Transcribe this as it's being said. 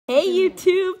Hey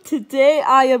YouTube, today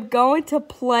I am going to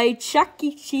play Chuck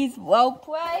E. Cheese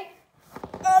roleplay.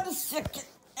 On a second.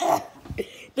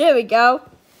 There we go.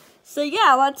 So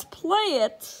yeah, let's play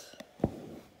it.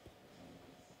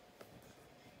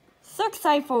 So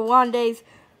excited for one days.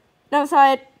 Now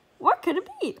decided, what could it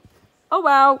be? Oh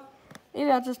wow,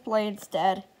 maybe I'll just play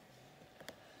instead.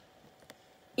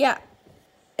 Yeah,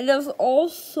 and there's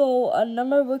also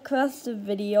another requested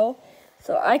video,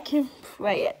 so I can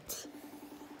play it.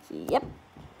 Yep.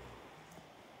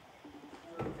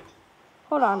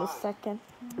 Hold on a second.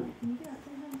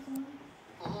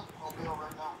 I'll be all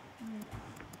right now.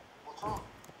 What's wrong?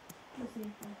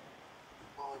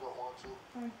 Well, I don't want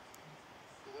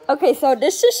to. Okay, so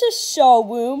this is a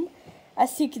showroom.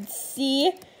 As you can see,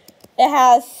 it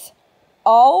has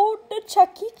all the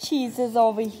Chuck E. Cheeses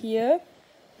over here.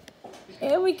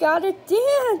 And we got a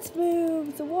dance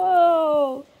moves.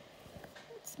 Whoa.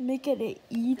 Let's make it an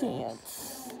E-dance.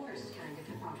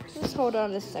 Just hold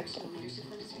on a second.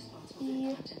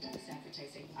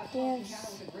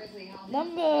 Dance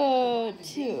number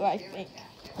 2, I think.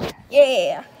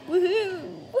 Yeah.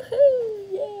 Woohoo. Woohoo.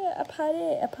 Yeah. A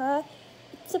party.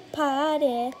 It's a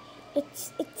party.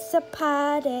 It's a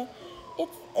party.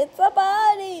 It's a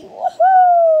party.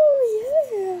 Woohoo.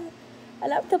 Yeah. I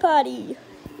love the party.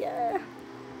 Yeah.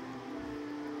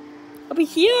 Over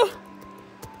here,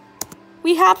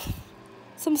 we have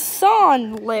some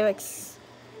song lyrics.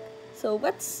 So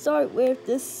let's start with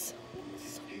this.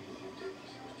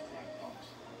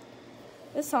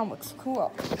 This song looks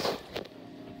cool.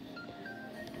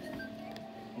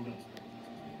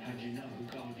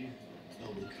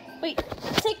 Wait,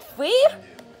 take 3?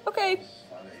 Okay.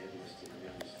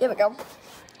 There we go.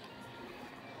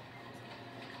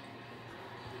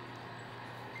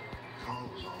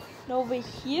 And over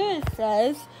here it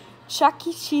says Chuck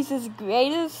E. Cheese's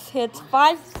greatest hits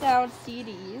 5 sound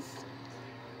CDs.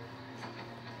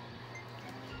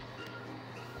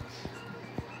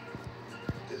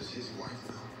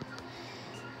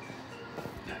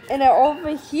 And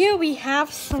over here we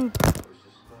have some.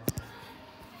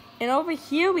 And over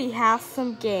here we have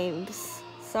some games.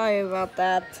 Sorry about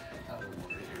that.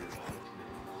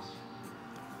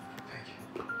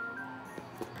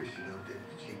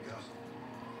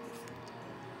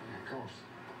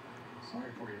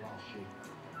 Sorry for your loss, Chief.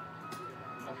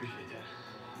 I appreciate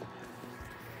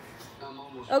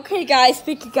that. Okay, guys,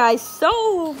 thank you guys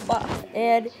so much.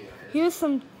 And here's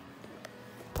some.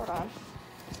 Hold on.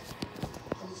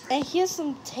 And here's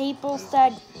some tables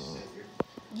that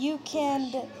you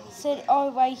can sit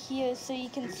all right here, so you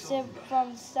can sit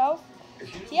from yourself.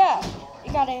 Yeah,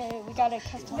 we got a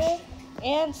customer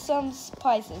and some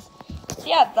prizes. So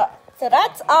yeah, so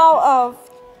that's all of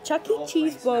Chuck E.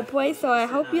 Cheese roleplay. So I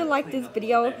hope you like this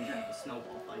video.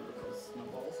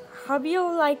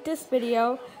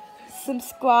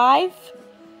 Subscribe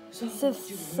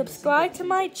to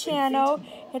my channel.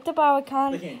 Hit the bell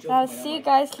icon. And I'll see you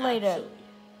guys later.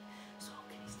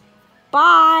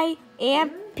 Bye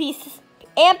and peace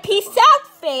out,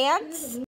 fans.